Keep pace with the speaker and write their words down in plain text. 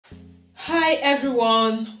Hi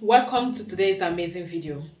everyone, welcome to today's amazing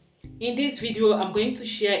video. In this video, I'm going to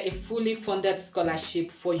share a fully funded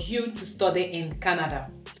scholarship for you to study in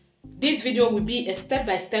Canada. This video will be a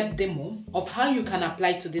step-by-step demo of how you can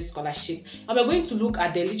apply to this scholarship, and we're going to look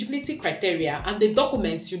at the eligibility criteria and the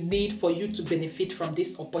documents you need for you to benefit from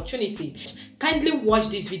this opportunity. Kindly watch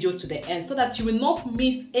this video to the end so that you will not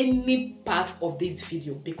miss any part of this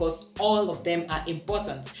video, because all of them are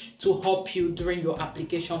important to help you during your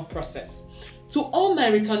application process. To all my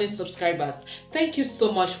returning subscribers, thank you so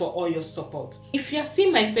much for all your support. If you are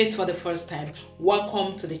seeing my face for the first time,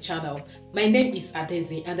 welcome to the channel. My name is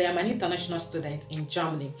Adaeze and I am an international student in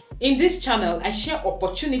Germany. In this channel, I share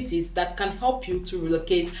opportunities that can help you to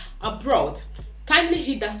relocate abroad. Kindly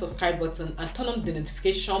hit that subscribe button and turn on the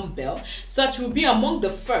notification bell so that you will be among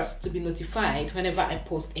the first to be notified whenever I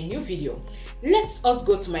post a new video. Let us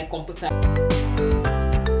go to my computer.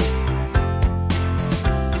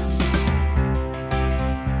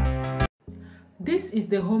 This is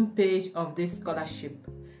the home page of this scholarship.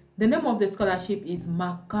 The name of the scholarship is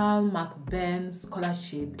McCall McBain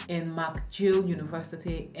Scholarship in McGill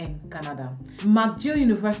University in Canada. McGill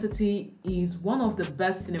University is one of the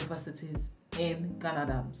best universities in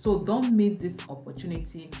Canada, so don't miss this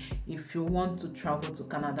opportunity if you want to travel to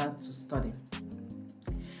Canada to study.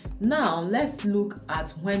 Now let's look at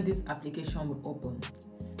when this application will open.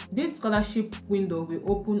 This scholarship window will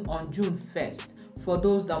open on June 1st. For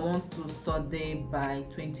those that want to study by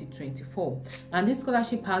 2024, and this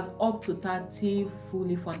scholarship has up to 30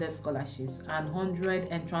 fully funded scholarships and 100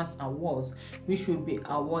 entrance awards which will be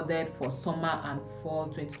awarded for summer and fall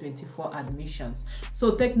 2024 admissions.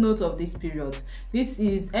 So take note of this period. This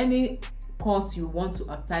is any course you want to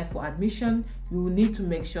apply for admission. You will need to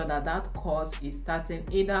make sure that that course is starting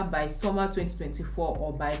either by summer 2024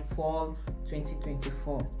 or by fall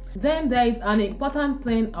 2024. Then there is an important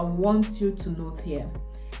thing I want you to note here.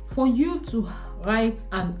 For you to write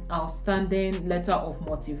an outstanding letter of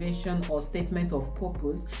motivation or statement of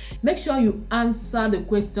purpose, make sure you answer the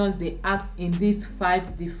questions they ask in these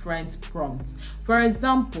 5 different prompts. For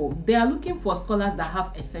example, they are looking for scholars that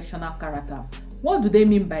have exceptional character. What do they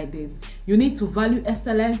mean by this? You need to value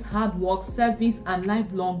excellence, hard work, service, and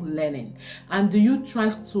lifelong learning. And do you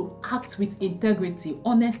strive to act with integrity,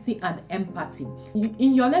 honesty, and empathy?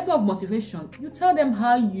 In your letter of motivation, you tell them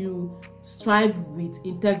how you strive with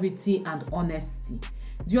integrity and honesty.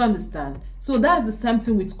 Do you understand? So that's the same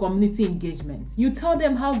thing with community engagement. You tell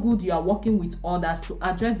them how good you are working with others to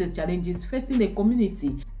address the challenges facing the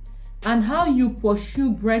community, and how you pursue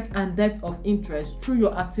breadth and depth of interest through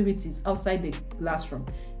your activities outside the classroom.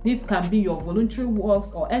 This can be your voluntary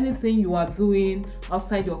works or anything you are doing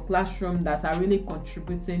outside your classroom that are really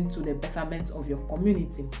contributing to the betterment of your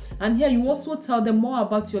community. And here you also tell them more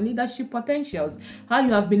about your leadership potentials, how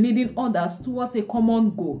you have been leading others towards a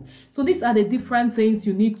common goal. So these are the different things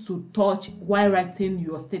you need to touch while writing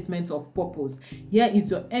your statement of purpose. Here is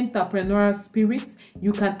your entrepreneurial spirit.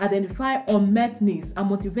 You can identify unmet needs and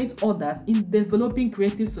motivate others in developing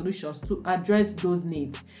creative solutions to address those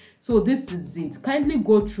needs. So this is it. Kindly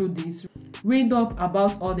go through this, read up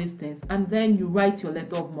about all these things, and then you write your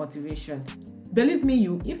letter of motivation. Believe me,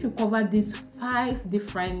 if you cover these 5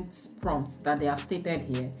 different prompts that they have stated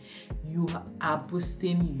here, you are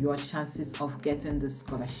boosting your chances of getting the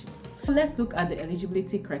scholarship. Let's look at the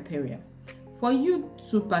eligibility criteria. For you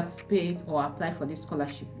to participate or apply for this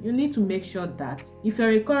scholarship, you need to make sure that if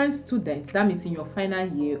you're a current student, that means in your final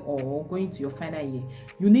year or going to your final year,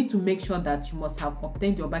 you need to make sure that you must have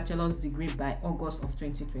obtained your bachelor's degree by August of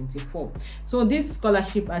 2024. So this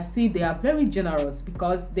scholarship, I see they are very generous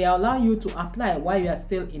because they allow you to apply while you are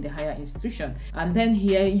still in the higher institution. And then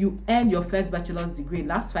here you earn your first bachelor's degree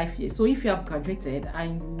last 5 years. So if you have graduated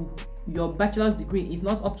and your bachelor's degree is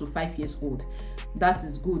not up to 5 years old, that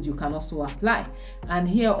is good, you can also apply. And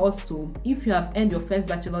here also, if you have earned your first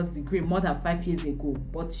bachelor's degree more than 5 years ago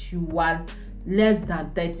but you are less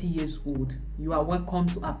than 30 years old, you are welcome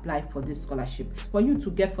to apply for this scholarship. For you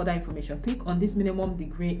to get further information, click on this minimum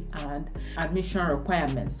degree and admission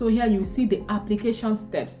requirements. So here you see the application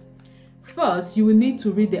steps. First, you will need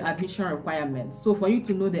to read the admission requirements. So for you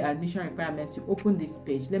to know the admission requirements, you open this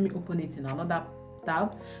page. Let me open it in another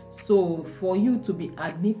tab. So for you to be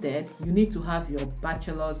admitted, you need to have your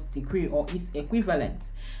bachelor's degree or its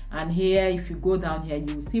equivalent. And here, if you go down here,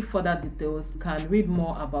 you will see further details. You can read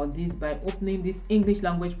more about this by opening this English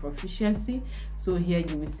language proficiency. So here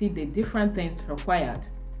you will see the different things required.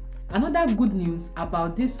 Another good news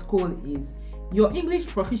about this school is your English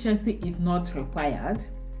proficiency is not required.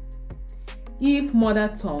 if mother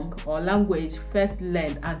tongue or language first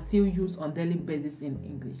learned and still used on daily basis in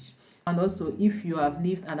English. And also if you have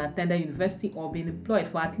lived and attended university or been employed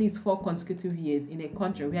for at least 4 consecutive years in a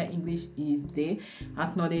country where English is the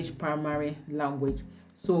acknowledged primary language.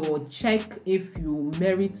 So check if you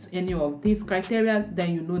merit any of these criteria,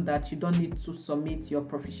 then you know that you don't need to submit your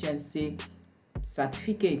proficiency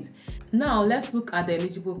certificate. Now let's look at the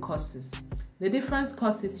eligible courses. The different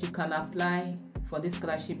courses you can apply for this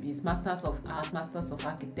scholarship is Masters of Arts, Masters of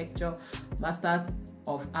Architecture, Masters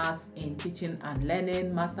of Arts in Teaching and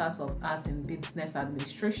Learning, Masters of Arts in Business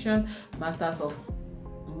Administration, Masters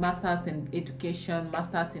in Education,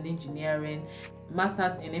 Masters in Engineering,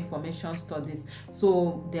 Masters in Information Studies.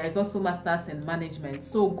 So there is also Masters in Management.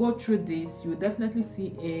 So go through this. You definitely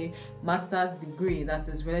see a master's degree that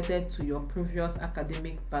is related to your previous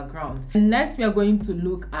academic background. And next we are going to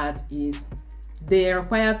look at is the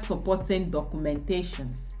required supporting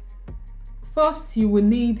documentations. First, you will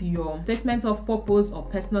need your statement of purpose or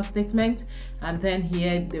personal statement, and then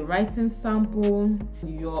here the writing sample,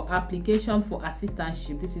 your application for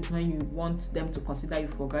assistantship. This is when you want them to consider you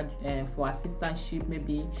for assistantship,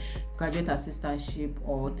 maybe graduate assistantship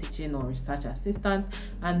or teaching or research assistant.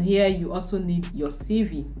 And here you also need your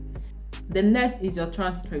CV. The next is your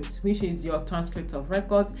transcript, which is your transcript of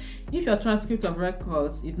records. If your transcript of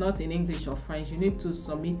records is not in English or French, you need to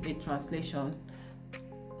submit a translation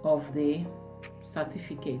of the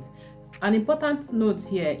certificate. An important note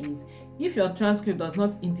here is if your transcript does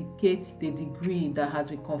not indicate the degree that has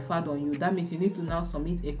been conferred on you, that means you need to now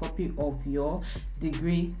submit a copy of your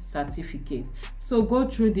degree certificate. So go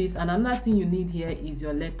through this, and another thing you need here is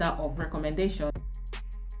your letter of recommendation.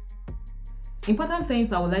 Important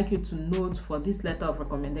things I would like you to note for this letter of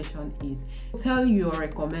recommendation is tell your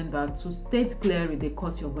recommender to state clearly the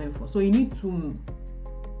course you're going for. So you need to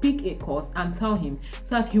pick a course and tell him,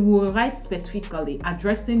 so that he will write specifically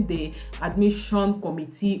addressing the admission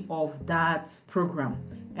committee of that program.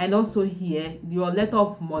 And also here your letter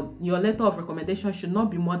of recommendation should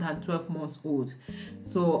not be more than 12 months old.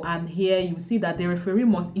 So, and here you see that the referee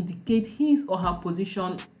must indicate his or her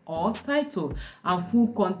position or title and full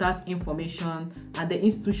contact information and the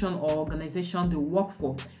institution or organization they work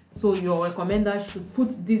for. So your recommender should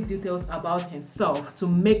put these details about himself to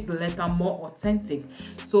make the letter more authentic.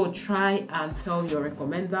 So try and tell your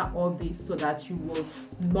recommender all this so that you will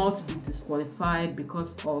not be disqualified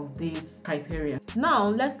because of these criteria. Now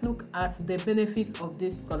let's look at the benefits of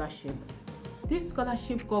this scholarship. This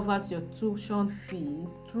scholarship covers your tuition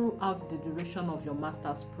fees throughout the duration of your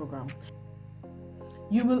master's program.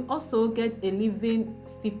 You will also get a living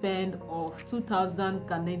stipend of 2,000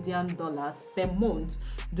 Canadian dollars per month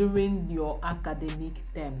during your academic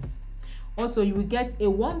terms. Also, you will get a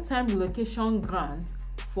one-time relocation grant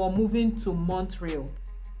for moving to Montreal.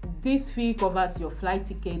 This fee covers your flight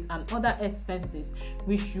ticket and other expenses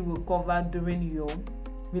which you will cover during your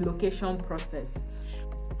relocation process.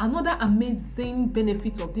 Another amazing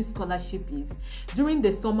benefit of this scholarship is during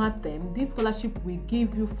the summer term, this scholarship will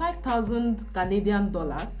give you 5,000 Canadian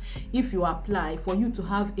dollars if you apply for you to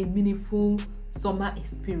have a meaningful summer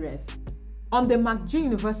experience. On the McGill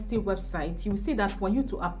University website, you will see that for you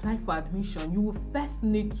to apply for admission, you will first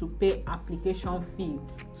need to pay application fee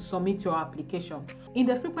to submit your application. In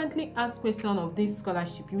the frequently asked question of this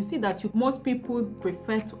scholarship, you will see that most people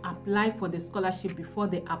prefer to apply for the scholarship before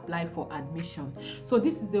they apply for admission. So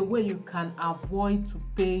this is a way you can avoid to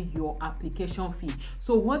pay your application fee.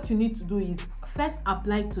 So what you need to do is first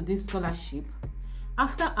apply to this scholarship.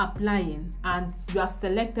 After applying and you are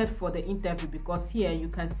selected for the interview, because here you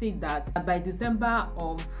can see that by December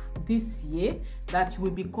of this year that you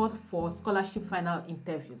will be called for scholarship final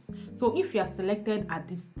interviews. So if you are selected at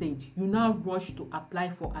this stage, you now rush to apply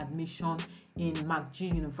for admission in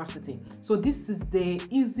McGill University. So this is the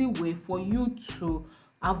easy way for you to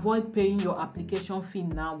avoid paying your application fee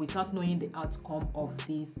now without knowing the outcome of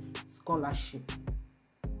this scholarship.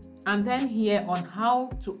 And then here on how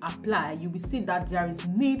to apply, you will see that there is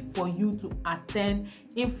need for you to attend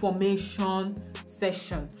information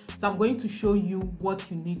session. So I'm going to show you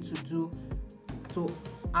what you need to do to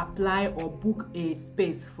apply or book a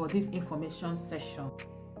space for this information session.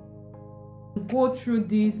 Go through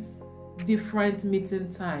these different meeting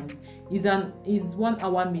times. Is 1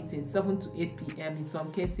 hour meeting, 7 to 8 p.m. in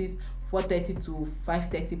some cases, 4:30 to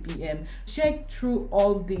 5:30 p.m. Check through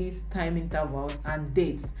all these time intervals and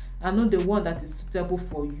dates and know the one that is suitable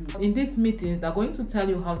for you. In these meetings, they're going to tell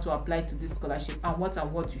you how to apply to this scholarship and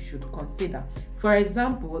what you should consider. For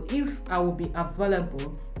example, if I will be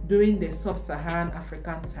available during the sub-Saharan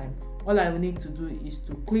African time, all I will need to do is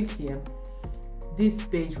to click here this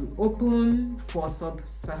page will open for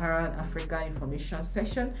Sub-Saharan Africa information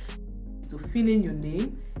session. To fill in your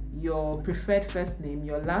name, your preferred first name,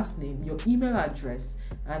 your last name, your email address,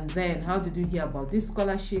 and then how did you hear about this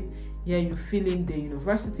scholarship. Here you fill in the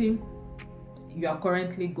university you are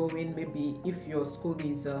currently going. Maybe if your school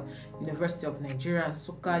is University of Nigeria and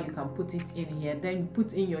Nsukka, you can put it in here. Then you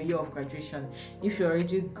put in your year of graduation. If you're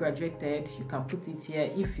already graduated, you can put it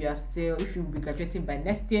here. If you'll be graduating by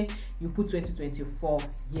next year, you put 2024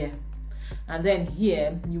 here. And then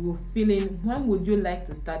here you will fill in when would you like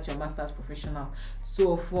to start your master's professional.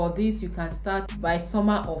 So for this, you can start by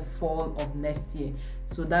summer or fall of next year.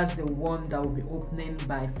 So that's the one that will be opening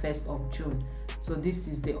by 1st of June. So this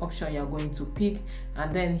is the option you're going to pick.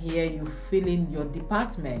 And then here you fill in your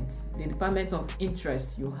department, the department of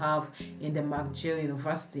interest you have in the McGill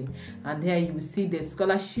University. And here you will see the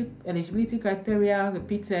scholarship eligibility criteria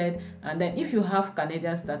repeated. And then if you have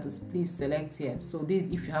Canadian status, please select here. So this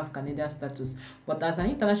if you have Canadian status. But as an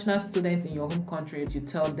international student in your home country, you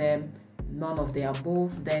tell them none of the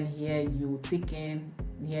above. Then here you tick in.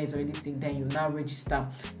 Here is already ticked. Then you now register.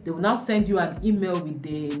 They will now send you an email with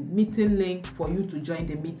the meeting link for you to join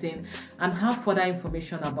the meeting and have further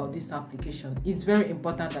information about this application. It's very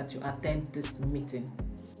important that you attend this meeting.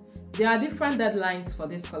 There are different deadlines for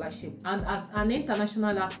this scholarship, and as an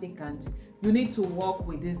international applicant, you need to work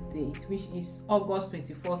with this date, which is August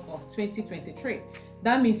 24th of 2023.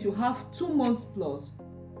 That means you have 2 months plus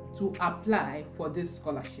to apply for this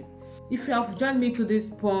scholarship. If you have joined me to this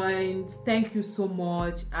point, thank you so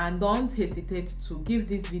much, and don't hesitate to give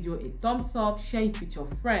this video a thumbs up, share it with your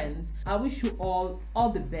friends. I wish you all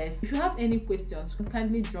the best. If you have any questions,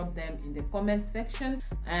 kindly drop them in the comment section,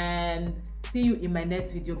 and see you in my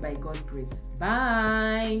next video by God's grace.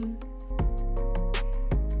 Bye.